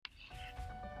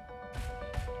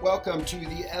Welcome to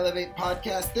the Elevate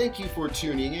Podcast. Thank you for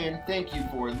tuning in. Thank you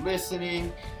for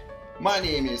listening. My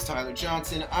name is Tyler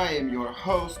Johnson. I am your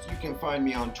host. You can find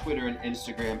me on Twitter and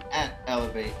Instagram at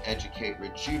Elevate, Educate,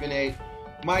 Rejuvenate.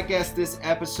 My guest this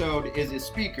episode is a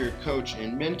speaker, coach,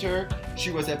 and mentor.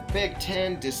 She was a Big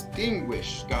Ten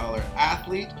Distinguished Scholar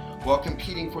Athlete while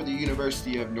competing for the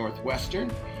University of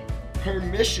Northwestern. Her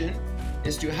mission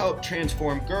is to help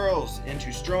transform girls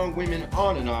into strong women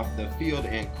on and off the field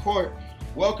and court.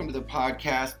 Welcome to the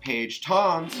podcast, Paige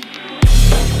Toms.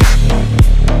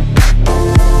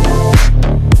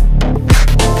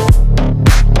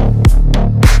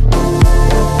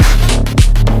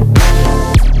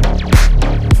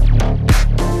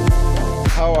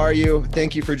 How are you?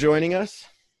 Thank you for joining us.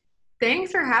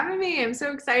 Thanks for having me. I'm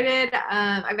so excited.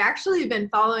 I've actually been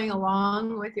following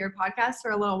along with your podcast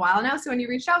for a little while now. So when you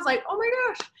reached out, I was like, oh my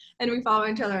gosh. And we follow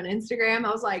each other on Instagram. I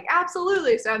was like,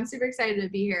 absolutely. So I'm super excited to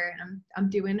be here and I'm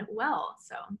doing well.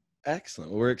 So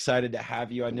excellent. Well, we're excited to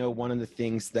have you. I know one of the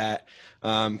things that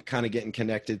kind of getting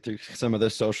connected through some of the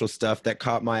social stuff that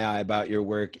caught my eye about your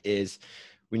work is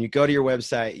when you go to your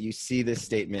website, you see this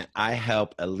statement, I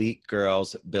help elite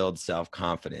girls build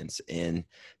self-confidence. And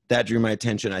that drew my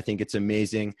attention. I think it's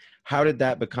amazing. How did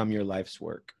that become your life's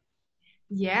work?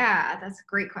 Yeah, that's a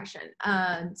great question.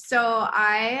 So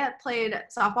I played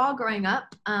softball growing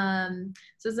up.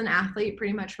 So as an athlete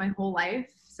pretty much my whole life.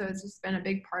 So it's just been a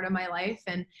big part of my life,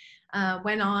 and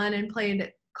went on and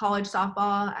played college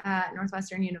softball at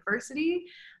Northwestern University.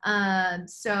 And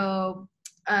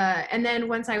then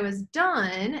once I was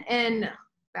done, and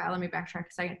let me backtrack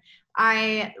a second.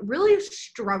 I really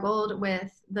struggled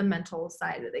with the mental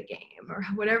side of the game, or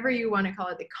whatever you want to call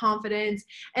it, the confidence.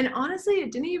 And honestly,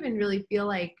 it didn't even really feel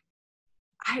like,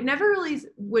 I never really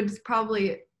would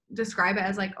probably describe it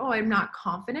as like, oh, I'm not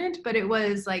confident, but it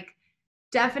was like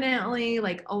definitely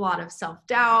like a lot of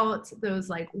self-doubt, those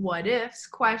like what ifs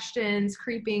questions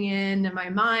creeping in my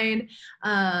mind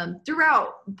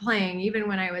throughout playing, even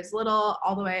when I was little,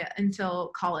 all the way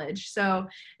until college. So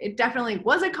it definitely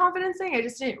was a confidence thing. I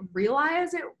just didn't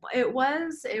realize it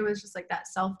was just like that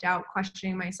self-doubt,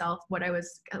 questioning myself, what I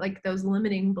was like, those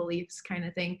limiting beliefs kind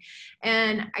of thing.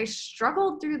 And I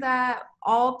struggled through that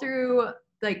all through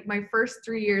like my first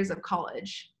 3 years of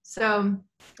college. So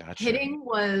gotcha. Hitting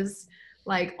was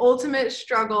like ultimate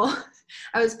struggle.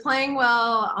 I was playing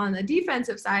well on the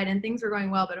defensive side and things were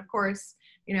going well, but of course,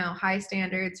 you know, high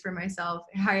standards for myself,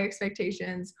 high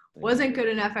expectations, wasn't good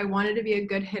enough. I wanted to be a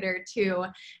good hitter too.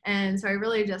 And so I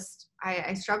really just,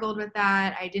 I struggled with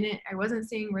that. I wasn't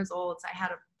seeing results. I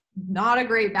had not a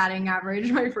great batting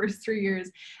average my first 3 years.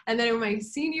 And then in my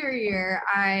senior year,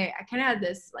 I kind of had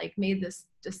this, like made this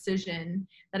decision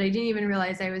that I didn't even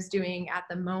realize I was doing at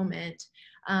the moment.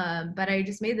 But I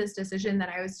just made this decision that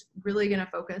I was really going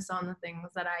to focus on the things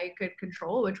that I could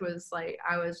control, which was like,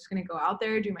 I was just going to go out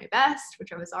there, do my best,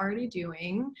 which I was already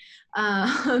doing.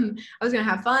 I was going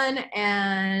to have fun.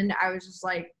 And I was just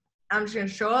like, I'm just going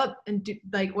to show up and do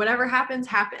like whatever happens,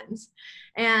 happens.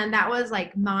 And that was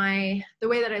like the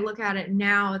way that I look at it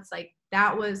now, it's like,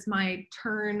 that was my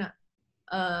turn,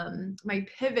 my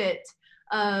pivot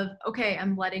of, okay,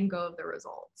 I'm letting go of the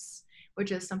results,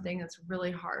 which is something that's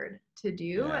really hard to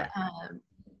do. Yeah.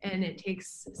 And it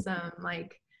takes some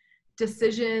like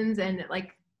decisions, and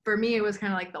like, for me, it was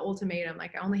kind of like the ultimatum.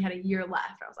 Like I only had a year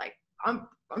left. I was like, I'm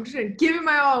just going to give it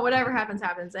my all. Whatever happens,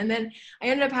 happens. And then I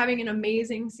ended up having an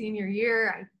amazing senior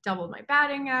year. I doubled my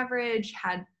batting average,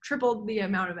 had tripled the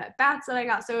amount of at-bats that I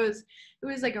got. So it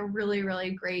was like a really,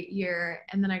 really great year.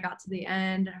 And then I got to the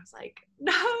end and I was like,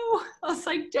 no, I was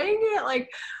like, dang it. Like,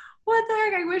 what the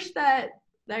heck? I wish that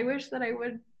I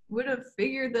would have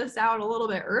figured this out a little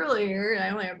bit earlier. I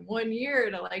only had 1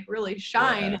 year to like really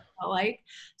shine. Yeah.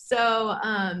 So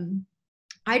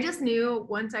I just knew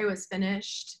once I was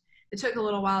finished. It took a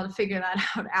little while to figure that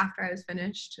out after I was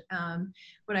finished,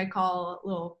 what I call a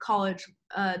little college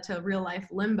to real life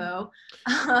limbo.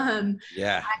 After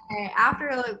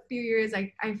a few years,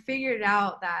 I figured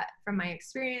out that from my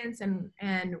experience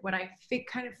and what I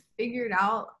kind of figured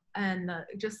out, and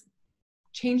just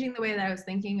changing the way that I was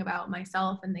thinking about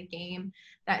myself and the game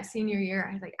that senior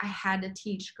year, I had to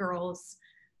teach girls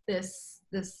this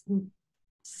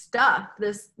stuff,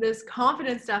 this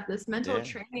confidence stuff, this mental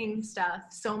training stuff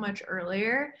so much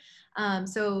earlier.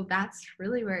 So that's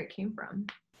really where it came from.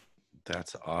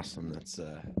 That's awesome. That's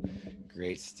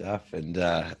great stuff. And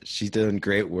she's doing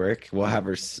great work. We'll have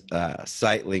her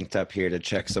site linked up here to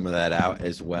check some of that out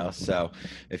as well. So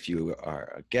if you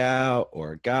are a gal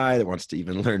or a guy that wants to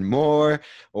even learn more,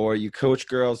 or you coach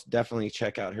girls, definitely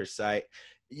check out her site.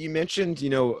 You mentioned,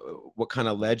 what kind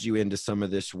of led you into some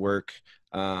of this work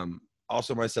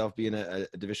also myself being a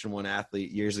Division I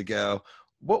athlete years ago,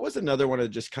 what was another one of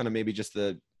just kind of maybe just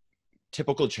the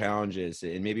typical challenges,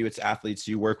 and maybe it's athletes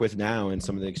you work with now and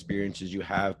some of the experiences you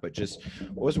have, but just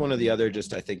what was one of the other,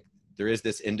 just I think there is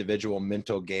this individual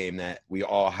mental game that we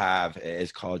all have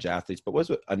as college athletes, but what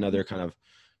was another kind of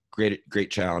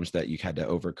great challenge that you had to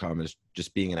overcome as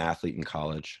just being an athlete in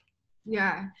college?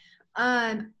 Yeah.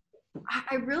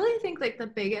 I really think like the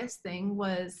biggest thing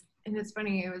was, and it's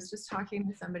funny, I was just talking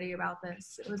to somebody about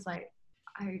this. It was like,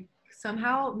 I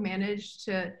somehow managed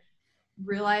to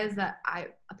realize that I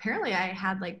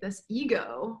had like this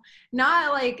ego,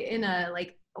 not like in a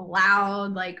like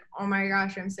loud, like, oh my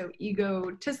gosh, I'm so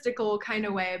egotistical kind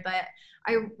of way. But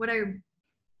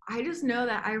I just know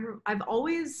that I've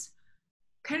always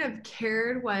kind of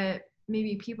cared what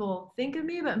maybe people think of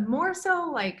me, but more so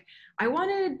like I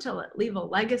wanted to leave a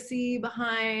legacy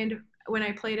behind when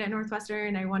I played at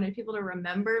Northwestern. I wanted people to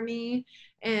remember me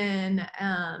and,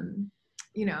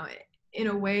 you know, in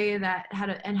a way that had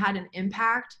an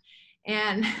impact.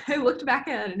 And I looked back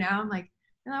at it now, I'm like,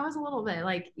 and that was a little bit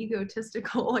like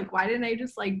egotistical. Like, why didn't I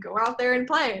just like go out there and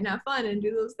play and have fun and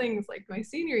do those things like my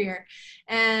senior year?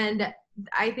 And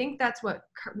I think that's what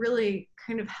really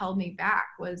kind of held me back,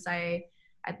 was I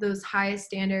at those high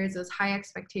standards, those high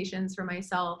expectations for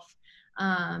myself.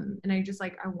 And I just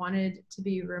like, I wanted to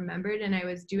be remembered, and I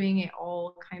was doing it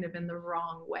all kind of in the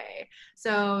wrong way.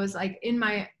 So it was like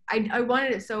I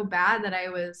wanted it so bad that I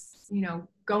was, you know,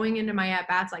 going into my at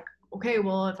bats like, okay,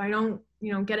 well, if I don't,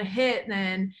 you know, get a hit,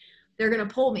 then they're going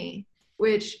to pull me,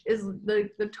 which is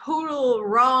the total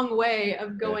wrong way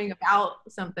of going about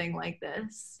something like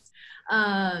this.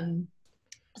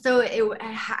 So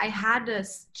I had to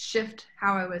shift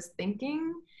how I was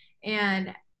thinking,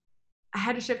 and I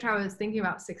had to shift how I was thinking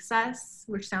about success,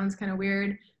 which sounds kind of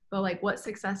weird, but like what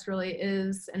success really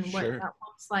is and what that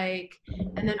looks like.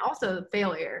 And then also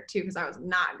failure too, because I was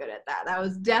not good at that. That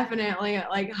was definitely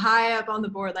like high up on the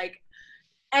board. Like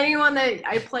anyone that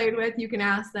I played with, you can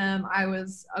ask them. I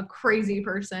was a crazy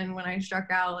person when I struck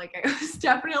out. Like I was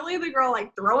definitely the girl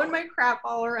like throwing my crap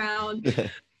all around.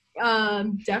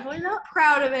 Definitely not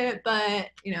proud of it, but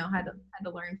you know, had to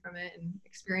learn from it and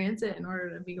experience it in order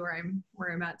to be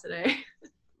where I'm at today.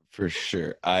 For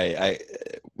sure. I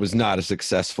was not as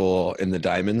successful in the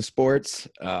diamond sports,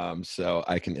 so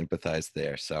I can empathize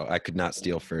there. So I could not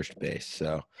steal first base.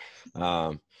 So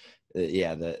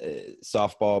yeah, the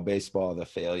softball, baseball, the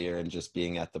failure, and just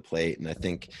being at the plate. And I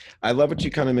think I love what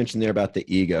you kind of mentioned there about the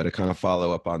ego, to kind of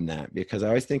follow up on that, because I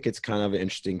always think it's kind of an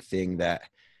interesting thing that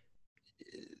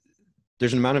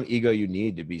there's an amount of ego you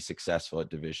need to be successful at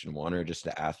Division I or just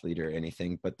an athlete or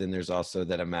anything. But then there's also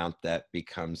that amount that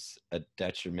becomes a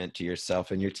detriment to yourself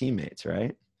and your teammates,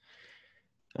 right?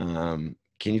 Can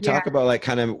you talk about like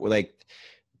kind of like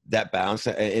that balance?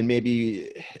 And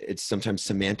maybe it's sometimes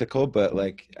semantical, but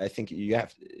like I think you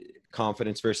have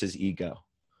confidence versus ego,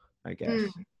 I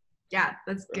guess. Yeah,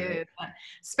 that's good.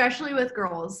 Especially with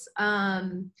girls.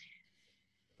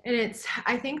 And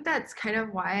I think that's kind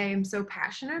of why I'm so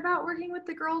passionate about working with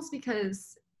the girls,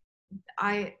 because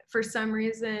for some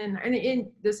reason, and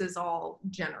this is all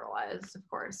generalized, of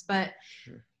course, but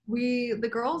the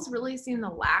girls really seem to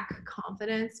lack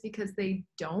confidence because they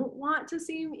don't want to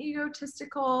seem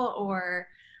egotistical or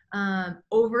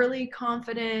overly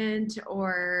confident,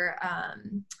 or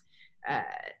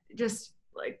just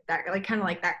like that, like kind of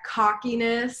like that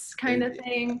cockiness kind of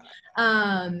thing.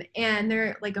 And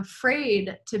they're like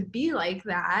afraid to be like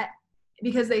that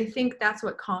because they think that's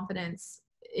what confidence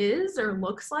is or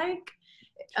looks like,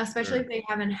 especially if they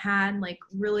haven't had like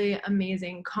really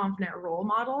amazing confident role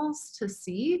models to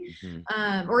see,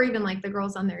 or even like the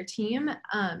girls on their team.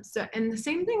 So, and the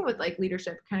same thing with like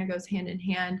leadership kind of goes hand in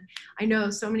hand. I know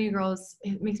so many girls,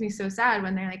 it makes me so sad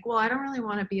when they're like, well, I don't really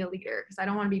want to be a leader because I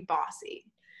don't want to be bossy.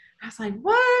 I was like,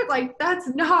 what? Like, that's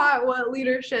not what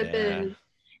leadership is.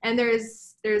 And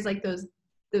there's like those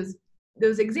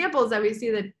examples that we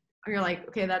see that you're like,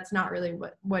 okay, that's not really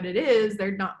what it is.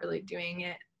 They're not really doing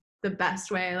it the best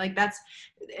way. Like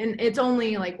and it's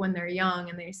only like when they're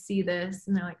young and they see this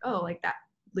and they're like, oh, like that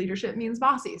leadership means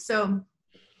bossy. So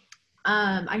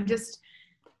I just,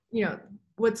 you know,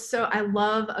 I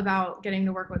love about getting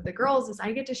to work with the girls is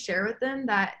I get to share with them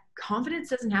that confidence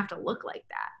doesn't have to look like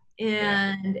that.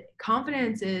 And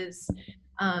confidence is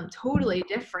totally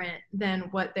different than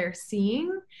what they're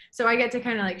seeing. So I get to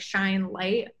kind of like shine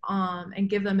light and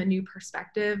give them a new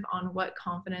perspective on what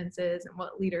confidence is and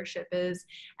what leadership is.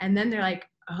 And then they're like,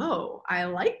 oh, I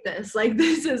like this. Like,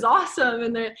 this is awesome.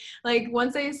 And they're like,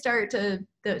 once they start to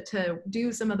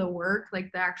do some of the work,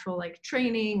 like the actual like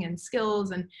training and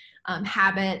skills and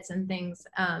habits and things,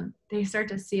 they start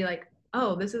to see like,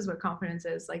 oh, this is what confidence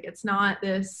is. Like, it's not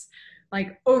this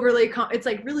like overly, it's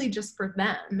like really just for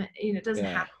them. It doesn't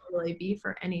Yeah. have to really be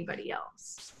for anybody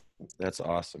else. That's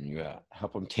awesome. You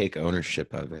help them take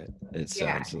ownership of it. It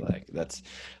Yeah. sounds like that's,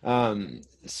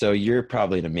 so you're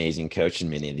probably an amazing coach in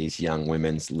many of these young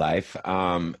women's life.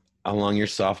 Along your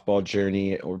softball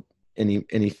journey or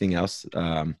anything else,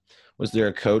 was there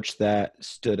a coach that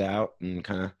stood out and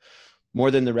kind of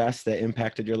more than the rest that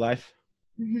impacted your life?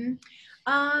 Mm-hmm.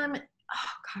 Oh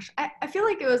gosh, I feel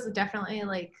like it was definitely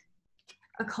like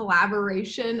a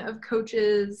collaboration of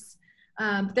coaches.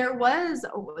 There was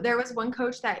one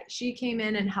coach that she came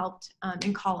in and helped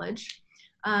in college.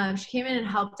 She came in and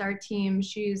helped our team.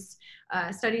 She's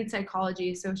studied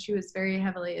psychology, so she was very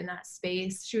heavily in that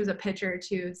space. She was a pitcher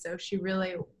too, so she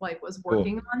really like was Cool.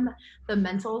 working on the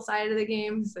mental side of the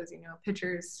game. So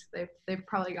pitchers they've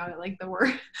probably got it like the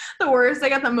worst. The worst. They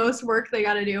got the most work they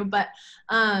got to do, but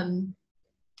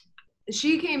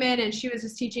she came in and she was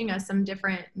just teaching us some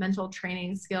different mental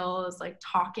training skills, like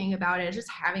talking about it, just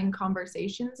having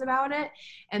conversations about it.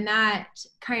 And that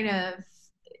kind of,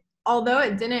 although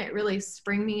it didn't really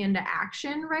spring me into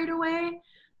action right away,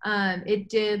 it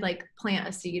did like plant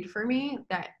a seed for me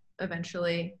that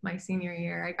eventually my senior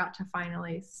year I got to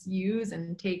finally use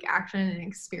and take action and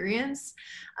experience.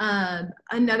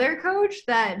 Another coach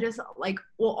that just like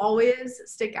will always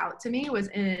stick out to me was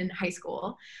in high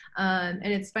school. And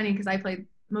it's funny because I played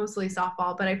mostly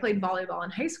softball, but I played volleyball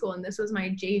in high school, and this was my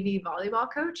JV volleyball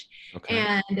coach. Okay.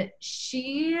 And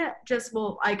she just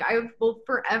will like, I will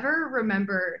forever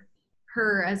remember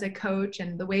her as a coach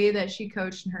and the way that she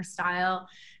coached and her style.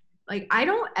 Like, I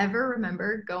don't ever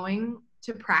remember going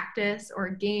to practice or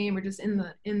a game or just in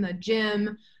the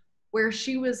gym where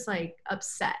she was like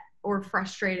upset or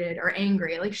frustrated or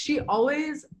angry. Like, she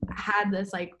always had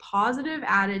this like positive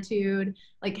attitude,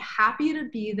 like happy to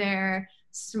be there,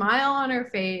 smile on her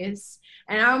face.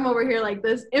 And I'm over here like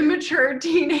this immature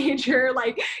teenager,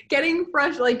 like getting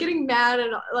fresh, like getting mad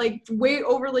and like way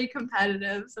overly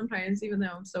competitive sometimes, even though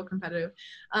I'm so competitive.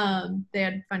 They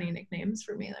had funny nicknames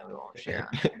for me that we won't share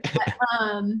on here.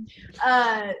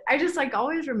 But I just like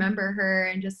always remember her,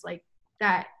 and just like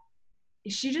that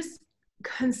she just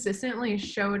consistently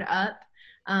showed up,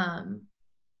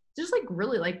 just like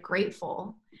really like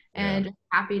grateful Yeah. and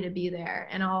happy to be there.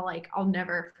 And I'll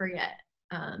never forget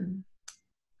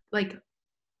like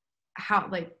how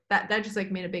like that just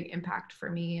like made a big impact for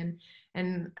me.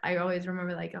 And I always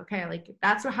remember like, okay, like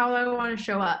that's how I want to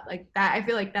show up. Like that, I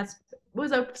feel like that's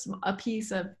was a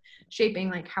piece of shaping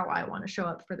like how I want to show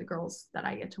up for the girls that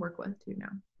I get to work with too now.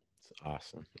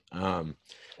 Awesome.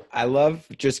 I love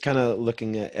just kind of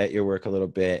looking at your work a little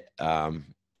bit.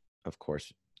 Of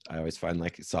course, I always find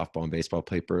like softball and baseball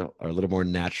paper are a little more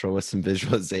natural with some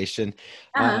visualization.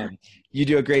 Uh-huh. You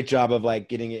do a great job of like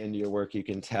getting it into your work. You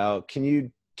can tell. Can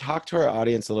you talk to our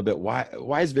audience a little bit?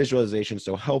 Why is visualization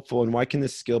so helpful, and why can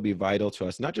this skill be vital to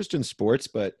us, not just in sports,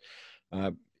 but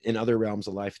in other realms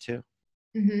of life too?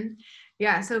 Mm-hmm.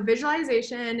 Yeah. So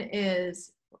visualization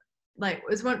is like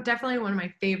was definitely one of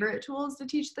my favorite tools to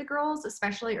teach the girls,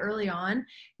 especially early on,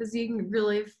 because you can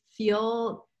really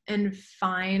feel and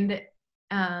find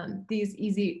these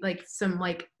easy like some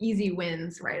like easy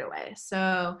wins right away.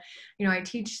 So I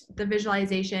teach the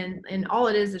visualization, and all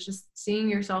it is just seeing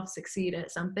yourself succeed at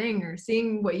something, or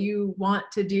seeing what you want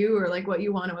to do, or like what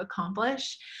you want to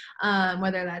accomplish,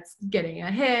 whether that's getting a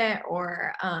hit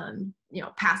or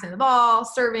passing the ball,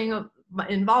 serving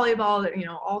in volleyball,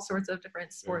 all sorts of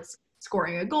different sports,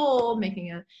 scoring a goal,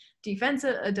 making a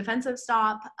defensive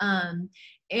stop.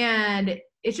 And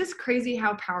it's just crazy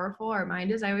how powerful our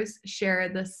mind is. I always share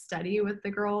this study with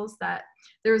the girls that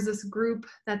there was this group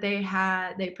that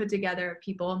they put together of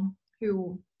people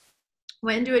who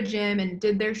went into a gym and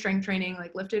did their strength training,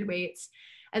 like lifted weights.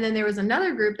 And then there was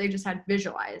another group, they just had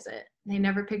visualize it. They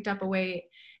never picked up a weight.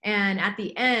 And at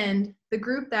the end, the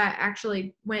group that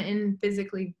actually went and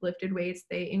physically lifted weights,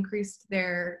 they increased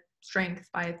their strength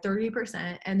by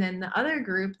 30%. And then the other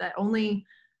group that only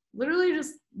literally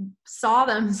just saw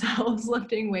themselves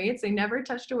lifting weights, they never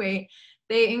touched a weight,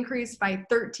 they increased by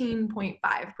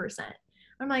 13.5%.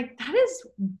 I'm like, that is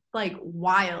like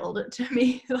wild to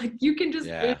me. Like, you can just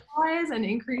visualize and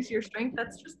increase your strength.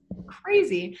 That's just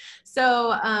crazy.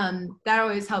 So that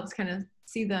always helps kind of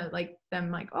see them like,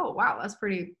 oh wow,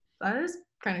 that is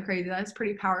kind of crazy. That's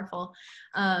pretty powerful.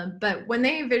 But when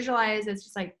they visualize, it's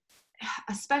just like,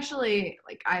 especially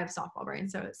like I have softball brain,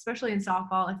 so especially in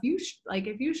softball, if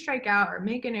you strike out or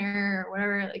make an error or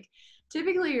whatever, like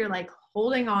typically you're like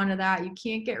holding on to that. You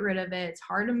can't get rid of it. It's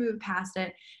hard to move past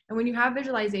it. And when you have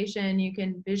visualization, you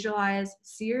can visualize,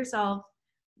 see yourself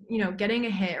getting a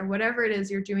hit or whatever it is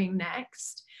you're doing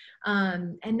next.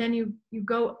 And then you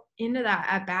go into that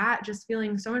at bat just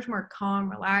feeling so much more calm,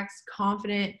 relaxed,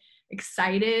 confident,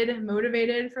 excited,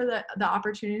 motivated for the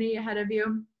opportunity ahead of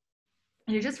you.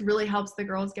 And it just really helps the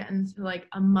girls get into like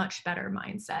a much better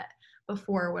mindset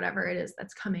before whatever it is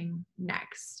that's coming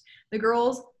next. The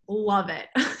girls love it.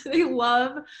 They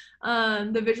love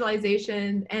the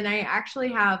visualization. And I actually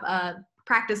have a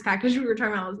practice package we were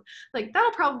talking about. Like,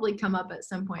 that'll probably come up at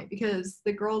some point because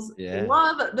the girls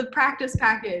love the practice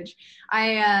package.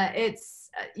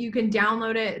 You can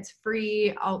download it. It's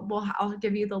free. I'll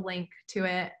give you the link to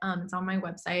it. It's on my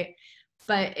website,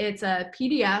 but it's a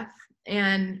PDF.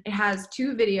 And it has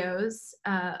 2 videos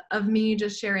of me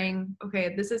just sharing,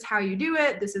 okay, this is how you do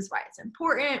it. This is why it's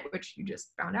important, which you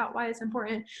just found out why it's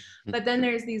important. But then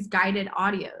there's these guided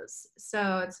audios.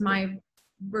 So it's my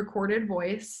recorded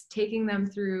voice taking them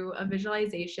through a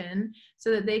visualization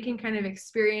so that they can kind of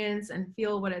experience and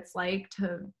feel what it's like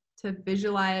to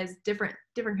visualize different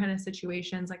kind of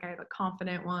situations. Like I have a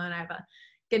confident one. I have a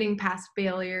getting past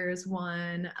failures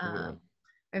one.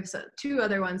 I have 2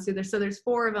 other ones too. So there's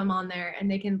 4 of them on there,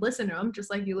 and they can listen to them just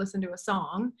like you listen to a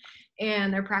song,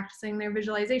 and they're practicing their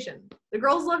visualization. The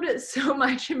girls loved it so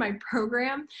much in my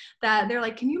program that they're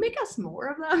like, can you make us more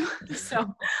of them?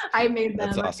 So I made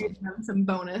them, awesome. I made them some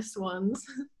bonus ones.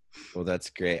 Well, that's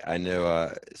great. I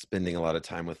know spending a lot of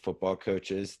time with football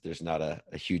coaches, there's not a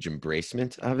huge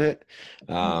embracement of it.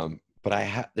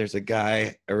 But there's a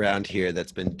guy around here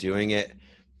that's been doing it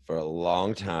for a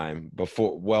long time,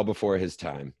 well before his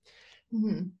time.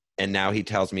 Mm-hmm. And now he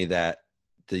tells me that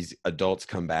these adults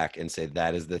come back and say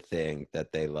that is the thing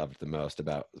that they loved the most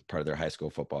about part of their high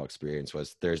school football experience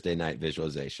was Thursday night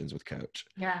visualizations with coach.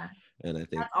 Yeah. And I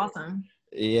think that's awesome.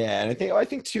 Yeah. And I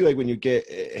think too, like when you get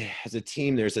as a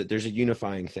team, there's a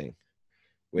unifying thing.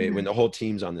 When the whole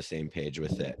team's on the same page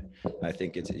with it, I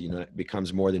think it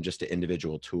becomes more than just an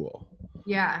individual tool.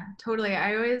 Yeah, totally.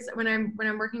 I always, when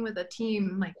I'm working with a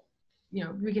team, like,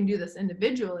 we can do this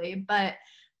individually, but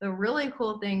the really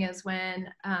cool thing is when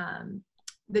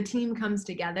the team comes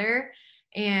together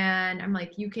and I'm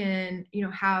like, you can,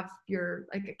 have your,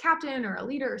 like a captain or a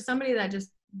leader or somebody that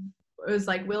just was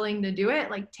like willing to do it,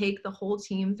 like take the whole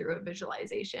team through a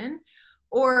visualization.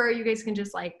 Or you guys can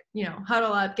just like,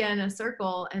 huddle up, get in a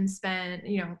circle and spend,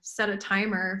 set a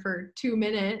timer for 2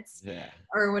 minutes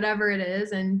or whatever it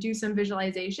is and do some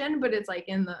visualization, but it's like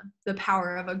in the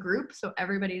power of a group. So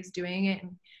everybody's doing it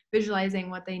and visualizing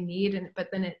what they need. But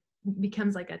then it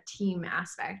becomes like a team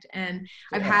aspect. And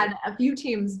I've had a few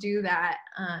teams do that.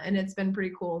 And it's been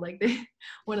pretty cool. Like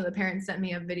one of the parents sent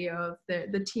me a video of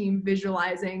the team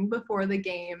visualizing before the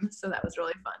game. So that was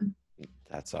really fun.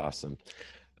 That's awesome.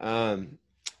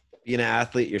 Being an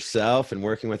athlete yourself and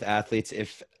working with athletes,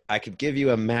 if I could give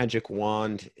you a magic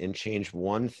wand and change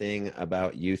one thing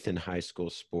about youth and high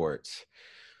school sports,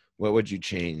 what would you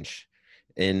change?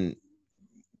 And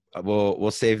we'll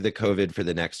save the COVID for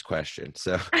the next question.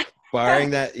 So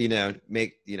barring that,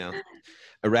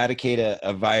 eradicate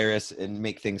a virus and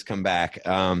make things come back.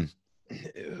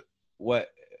 What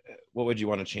would you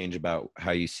want to change about how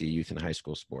you see youth and high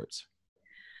school sports?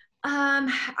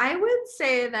 I would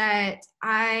say that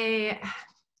I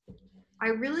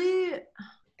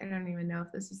don't even know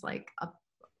if this is like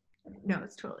no,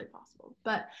 it's totally possible,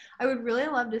 but I would really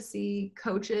love to see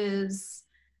coaches,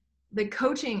 the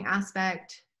coaching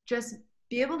aspect, just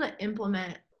be able to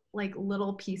implement like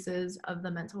little pieces of the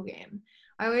mental game.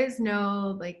 I always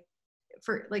know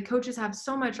coaches have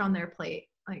so much on their plate,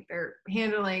 like they're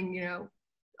handling,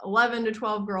 11 to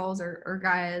 12 girls or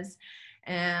guys.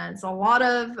 And it's a lot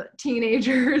of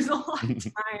teenagers a lot of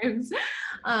times.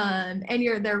 And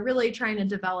they're really trying to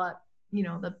develop,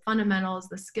 the fundamentals,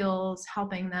 the skills,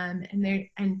 helping them.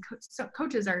 And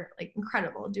coaches are like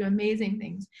incredible, do amazing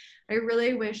things. I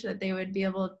really wish that they would be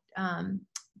able, I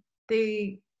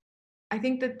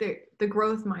think that the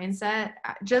growth mindset,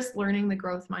 just learning the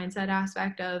growth mindset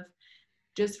aspect of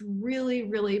just really,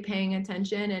 really paying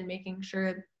attention and making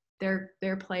sure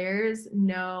their players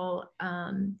know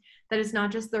that it's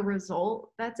not just the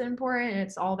result that's important.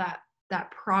 It's all that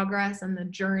progress and the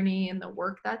journey and the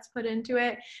work that's put into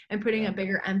it, and putting a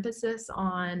bigger emphasis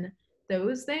on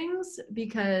those things.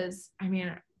 Because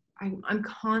I'm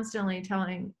constantly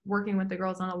working with the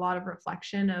girls on a lot of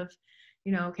reflection of,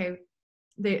 okay,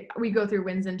 we go through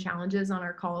wins and challenges on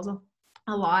our calls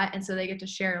a lot, and so they get to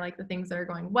share like the things that are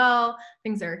going well,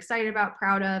 things they're excited about,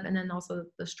 proud of, and then also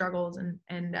the struggles and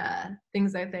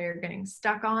things that they're getting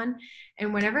stuck on.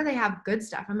 And whenever they have good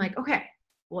stuff, I'm like, okay,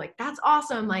 like, that's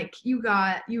awesome. Like you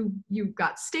got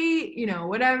state,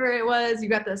 whatever it was, you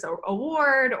got this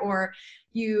award, or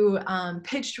you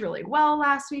pitched really well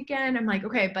last weekend. I'm like,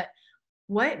 okay, but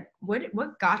what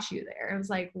got you there? It was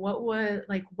like,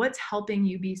 what's helping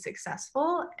you be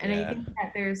successful? And I think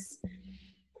that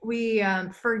we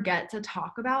forget to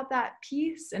talk about that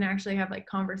piece and actually have like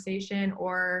conversation,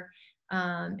 or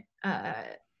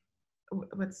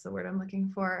what's the word I'm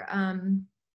looking for?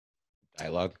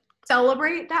 Dialogue.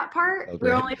 Celebrate that part. Okay.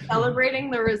 We're only celebrating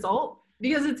the result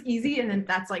because it's easy and then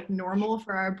that's like normal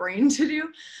for our brain to do.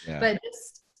 Yeah. But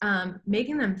just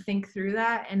making them think through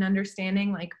that and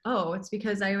understanding like, oh, it's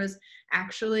because I was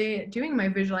actually doing my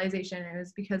visualization. It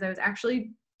was because I was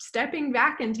actually stepping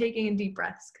back and taking deep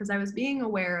breaths, because I was being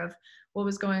aware of what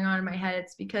was going on in my head.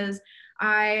 It's because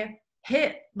I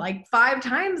hit like 5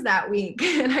 times that week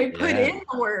and I put in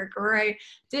the work, or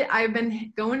I've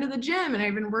been going to the gym and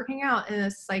I've been working out, and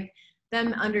it's like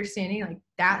them understanding like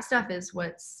that stuff is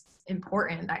what's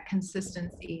important, that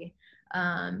consistency,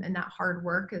 and that hard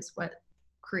work is what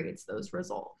creates those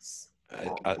results.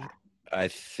 I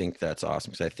think that's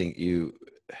awesome, because I think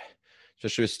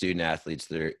especially with student athletes,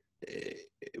 there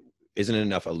isn't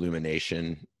enough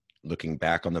illumination looking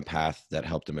back on the path that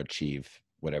helped them achieve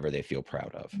whatever they feel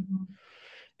proud of. Mm-hmm.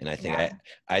 And I think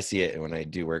I see it when I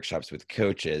do workshops with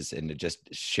coaches, and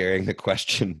just sharing the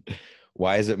question,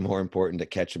 why is it more important to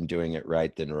catch them doing it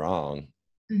right than wrong?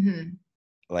 Mm-hmm.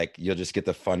 Like, you'll just get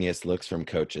the funniest looks from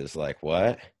coaches, like,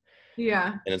 what?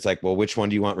 Yeah. And it's like, well, which one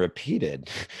do you want repeated?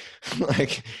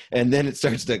 Like, and then it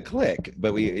starts to click.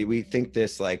 But we think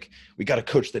this, like, we got to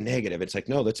coach the negative. It's like,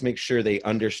 no, let's make sure they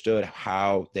understood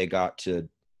how they got to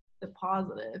the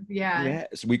positive. Yeah.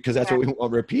 Yes, because that's what we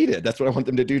want repeated. That's what I want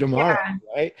them to do tomorrow. Yeah.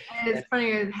 Right. And it's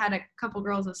funny. I had a couple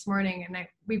girls this morning, and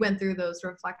we went through those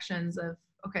reflections of,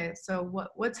 okay, so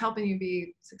what's helping you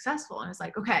be successful? And it's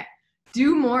like, okay,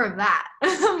 do more of that.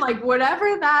 Like,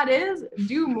 whatever that is,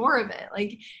 do more of it.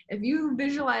 Like, if you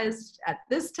visualized at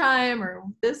this time or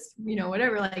this,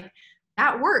 whatever, like,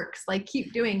 that works. Like,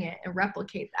 keep doing it and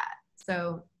replicate that.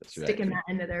 So sticking that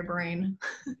into their brain.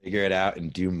 Figure it out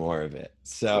and do more of it.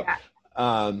 So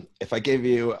if I gave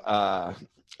you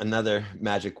another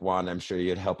magic wand, I'm sure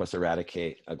you'd help us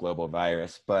eradicate a global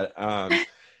virus. But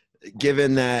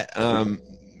given that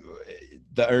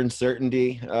the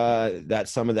uncertainty that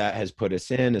some of that has put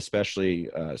us in, especially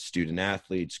student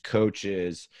athletes,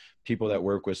 coaches, people that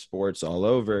work with sports all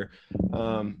over,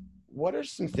 what are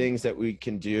some things that we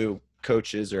can do,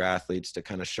 coaches or athletes, to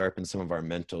kind of sharpen some of our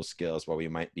mental skills while we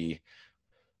might be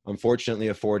unfortunately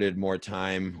afforded more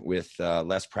time with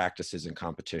less practices and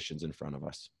competitions in front of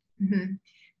us? Mm-hmm.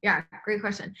 Yeah, great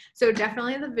question. So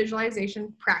definitely the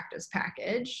visualization practice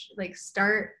package, like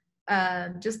start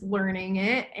just learning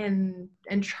it and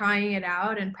trying it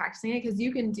out and practicing it, because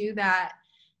you can do that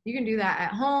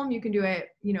at home. You can do it,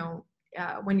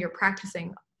 when you're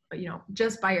practicing,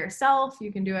 just by yourself.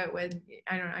 You can do it with,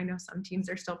 I know some teams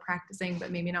are still practicing, but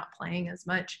maybe not playing as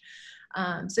much.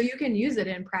 So you can use it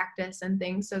in practice and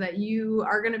things, so that you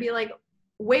are going to be like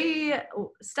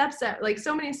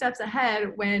so many steps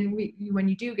ahead when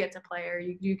you do get to play or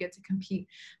you do get to compete.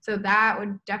 So that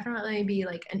would definitely be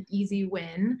like an easy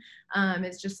win.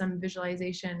 It's just some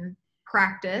visualization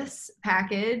practice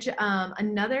package.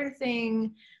 Another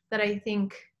thing that I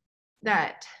think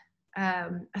that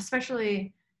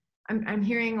especially I'm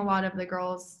hearing a lot of the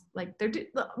girls, like,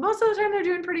 most of the time they're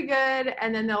doing pretty good,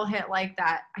 and then they'll hit like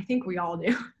that. I think we all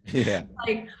do. Yeah.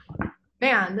 Like,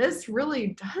 man, this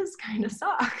really does kind of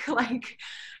suck. Like,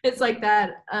 it's like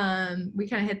that. We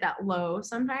kind of hit that low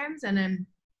sometimes. And then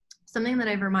something that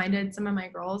I've reminded some of my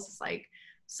girls is like,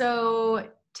 so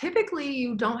typically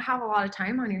you don't have a lot of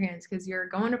time on your hands, because you're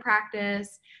going to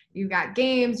practice, you got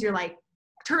games, you're like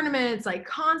tournaments, like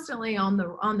constantly on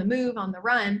the move, on the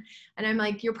run. And I'm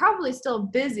like, you're probably still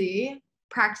busy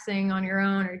practicing on your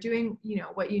own or doing,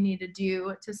 what you need to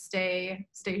do to stay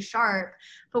sharp.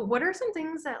 But what are some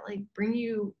things that like bring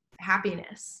you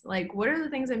happiness? Like, what are the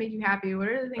things that make you happy? What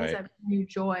are the things that bring you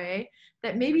joy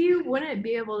that maybe you wouldn't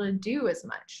be able to do as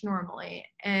much normally?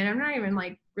 And I'm not even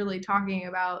like really talking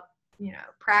about,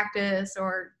 practice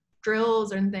or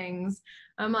drills and things.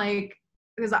 I'm like,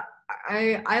 because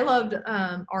I loved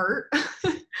art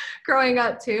growing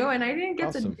up too, and I didn't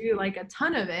get to do like a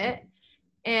ton of it.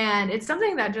 And it's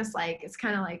something that just like, it's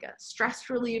kind of like a stress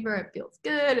reliever. It feels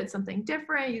good. It's something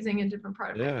different, using a different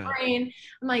part of my brain.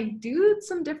 I'm like, do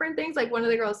some different things. Like, one of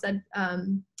the girls said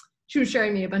she was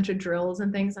showing me a bunch of drills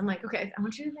and things. I'm like, okay, I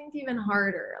want you to think even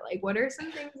harder. Like, what are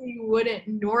some things you wouldn't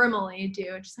normally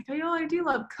do? And she's like, oh, I do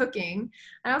love cooking.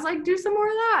 And I was like, do some more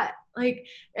of that. Like,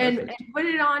 and put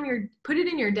it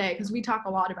in your day. Cause we talk a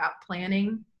lot about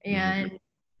planning and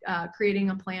creating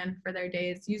a plan for their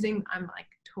days I'm like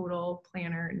total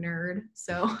planner nerd.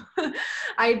 So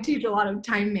I teach a lot of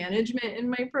time management in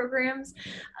my programs.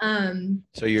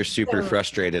 So you're super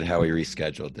frustrated how we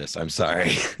rescheduled this. I'm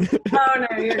sorry. Oh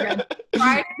no, you're good.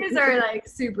 Fridays are like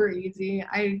super easy.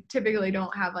 I typically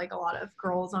don't have like a lot of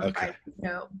girls on Fridays.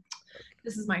 No,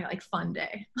 this is my like fun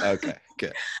day. Okay,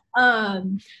 good.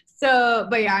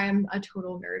 But yeah, I'm a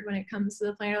total nerd when it comes to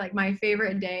the planner. Like my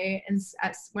favorite day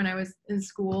when I was in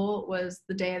school was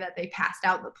the day that they passed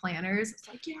out the planners. It's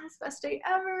like, yes, best day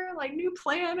ever, like new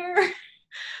planner.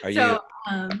 Are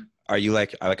you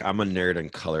like I'm a nerd in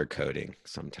color coding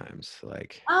sometimes.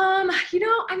 Like I'm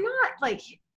not like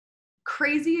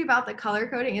crazy about the color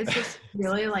coding. It's just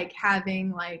really like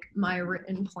having like my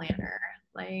written planner.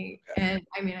 Like and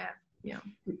I mean I have,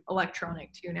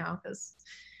 electronic too now because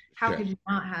how could you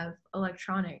not have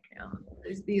electronic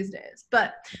these days?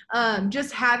 But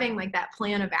just having like that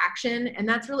plan of action, and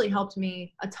that's really helped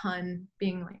me a ton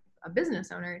being like a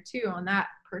business owner too on that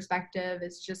perspective.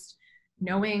 Is just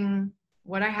knowing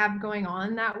what I have going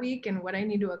on that week and what I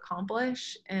need to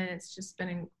accomplish. And it's just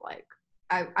been like,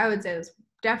 I would say it's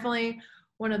definitely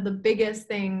one of the biggest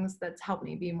things that's helped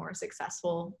me be more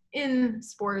successful in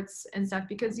sports and stuff,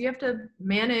 because you have to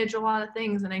manage a lot of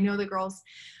things. And I know the girls,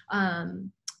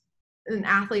 and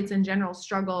athletes in general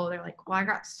struggle. They're like, well, I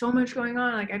got so much going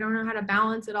on. Like, I don't know how to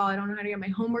balance it all. I don't know how to get my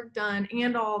homework done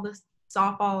and all this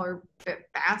softball or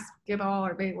basketball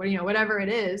or whatever it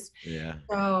is. Yeah.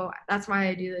 So that's why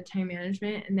I do the time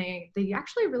management, and they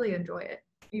actually really enjoy it.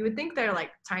 You would think they're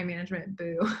like time management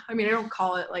boo. I mean, I don't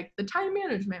call it like the time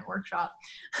management workshop,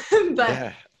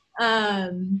 but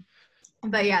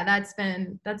yeah, that's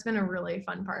been a really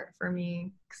fun part for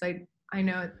me, because I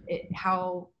know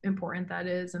how important that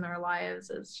is in our lives,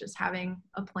 is just having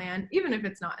a plan, even if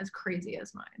it's not as crazy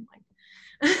as mine.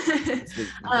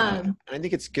 And I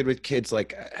think it's good with kids.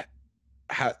 Like,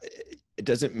 how it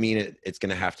doesn't mean it's going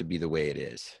to have to be the way it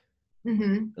is.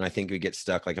 And I think we get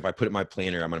stuck. Like, if I put it in my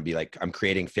planner, I'm going to be like, I'm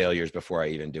creating failures before I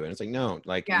even do it. And it's like, no,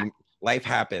 like life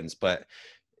happens, but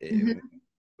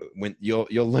when you'll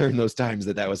learn those times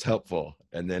that was helpful.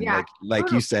 And then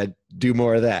like you said, do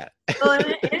more of that. Well,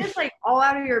 and it's like all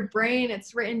out of your brain.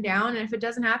 It's written down. And if it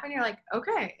doesn't happen, you're like,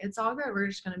 okay, it's all good. We're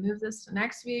just going to move this to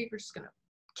next week. We're just going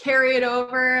to carry it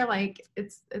over. Like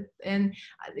that's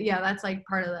like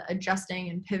part of the adjusting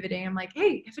and pivoting. I'm like,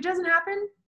 hey, if it doesn't happen,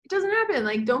 it doesn't happen.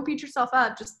 Like, don't beat yourself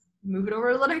up. Just move it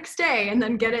over to the next day and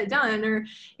then get it done, or,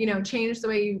 change the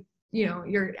way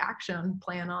your action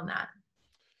plan on that.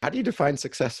 How do you define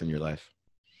success in your life?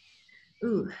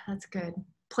 Ooh, that's good.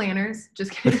 Planners.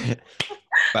 Just kidding.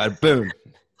 Boom.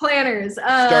 Planners.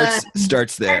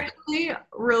 Starts there. Actually,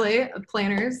 really,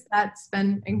 planners. That's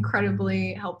been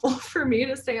incredibly helpful for me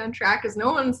to stay on track, because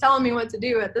no one's telling me what to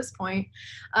do at this point.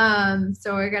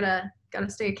 So I gotta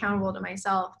stay accountable to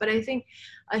myself. But I think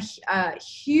a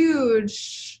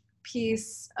huge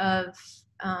piece of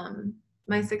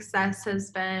my success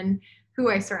has been who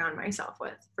I surround myself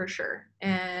with, for sure.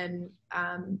 And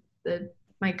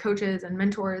my coaches and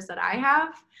mentors that I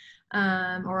have,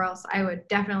 or else I would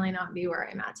definitely not be where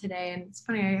I'm at today. And it's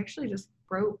funny, I actually just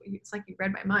wrote, it's like you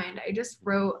read my mind. I just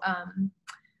wrote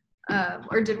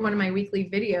or did one of my weekly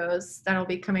videos that'll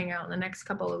be coming out in the next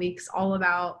couple of weeks, all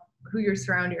about who you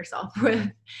surround yourself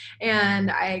with. And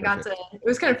it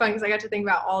was kind of fun, because I got to think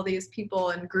about all these people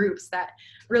and groups that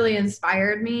really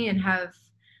inspired me and have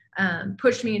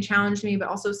pushed me and challenged me, but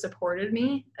also supported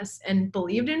me and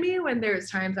believed in me when there's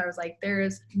times I was like, there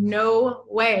is no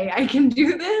way I can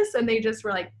do this. And they just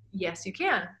were like, yes, you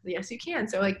can. Yes, you can.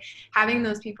 So like, having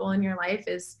those people in your life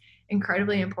is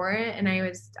incredibly important. And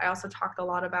I also talked a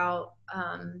lot about,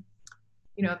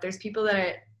 if there's people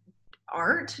that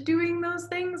aren't doing those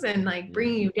things and like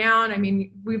bringing you down. I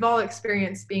mean, we've all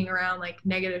experienced being around like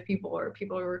negative people, or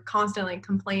people who are constantly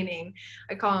complaining.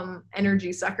 I call them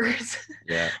energy suckers.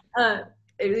 Yeah.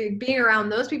 Being around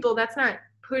those people, that's not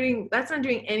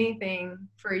doing anything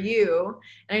for you.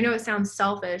 And I know it sounds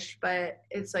selfish, but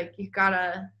it's like, you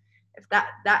gotta, if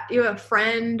that you have a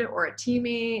friend or a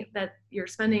teammate that you're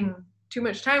spending too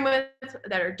much time with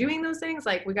that are doing those things,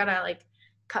 like, we gotta like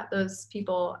cut those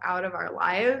people out of our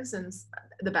lives, and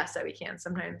the best that we can.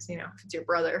 Sometimes, if it's your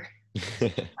brother,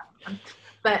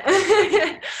 but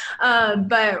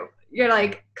you're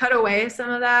like, cut away some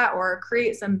of that, or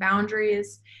create some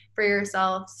boundaries for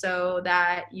yourself so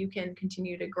that you can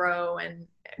continue to grow and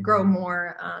grow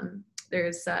more.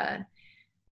 There's like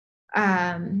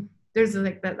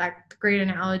that great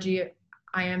analogy.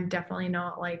 I am definitely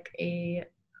not like a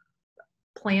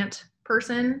plant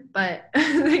person, but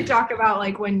they talk about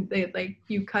like when they like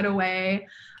you cut away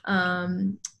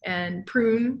and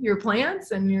prune your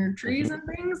plants and your trees and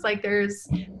things, like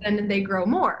then they grow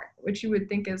more, which you would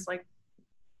think is like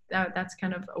that's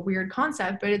kind of a weird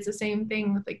concept, but it's the same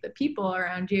thing with like the people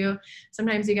around you.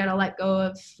 Sometimes you got to let go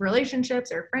of relationships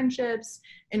or friendships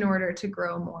in order to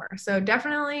grow more. So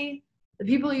definitely the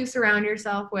people you surround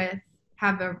yourself with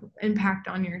have an impact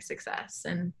on your success,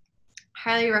 and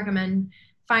highly recommend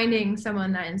finding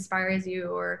someone that inspires you,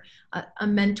 or a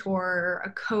mentor or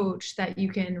a coach that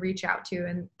you can reach out to.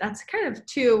 And that's kind of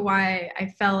too why I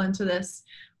fell into this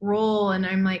role. And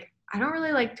I'm like, I don't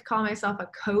really like to call myself a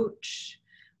coach.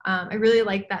 I really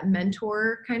like that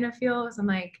mentor kind of feel. So I'm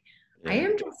like, I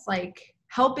am just like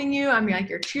helping you. I'm like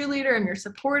your cheerleader. I'm your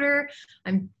supporter.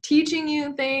 I'm teaching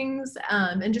you things.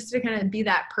 And just to kind of be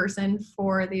that person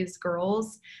for these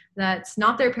girls that's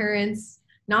not their parents,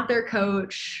 not their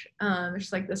coach. It's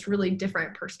just like this really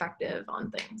different perspective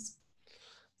on things.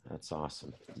 That's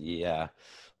awesome. Yeah.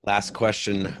 Last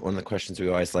question. One of the questions we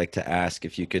always like to ask: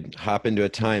 if you could hop into a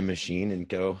time machine and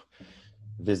go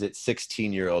visit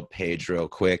 16-year-old Paige real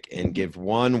quick and give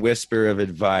one whisper of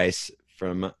advice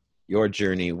from your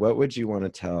journey, what would you want to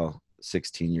tell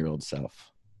 16-year-old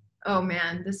self? Oh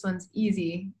man, this one's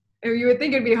easy. Or you would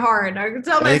think it'd be hard. I could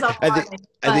tell myself. I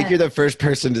think you're the first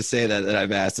person to say that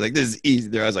I've asked. Like, this is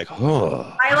easy. I was like,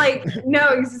 oh. I like know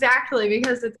exactly,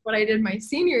 because it's what I did my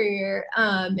senior year.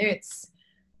 It's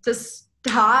to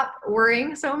stop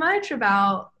worrying so much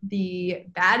about the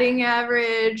batting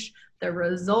average, the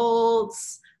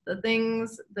results, the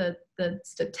things, the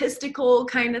statistical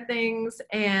kind of things,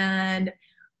 and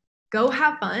go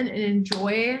have fun and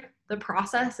enjoy the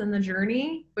process and the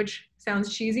journey, which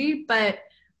sounds cheesy, but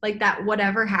like that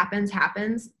whatever happens,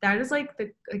 that is like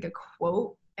a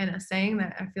quote and a saying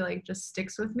that I feel like just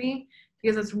sticks with me,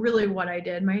 because that's really what I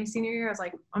did my senior year. I was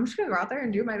like, I'm just gonna go out there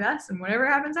and do my best, and whatever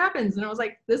happens. And I was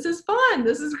like, this is fun.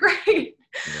 This is great.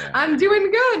 Yeah. I'm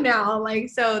doing good now. Like,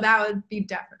 so that would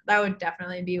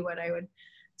definitely be what I would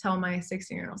tell my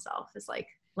 16-year-old self, is like,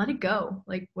 let it go.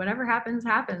 Like, whatever happens.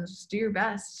 Just do your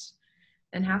best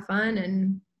and have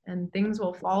fun, and things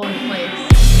will fall in place.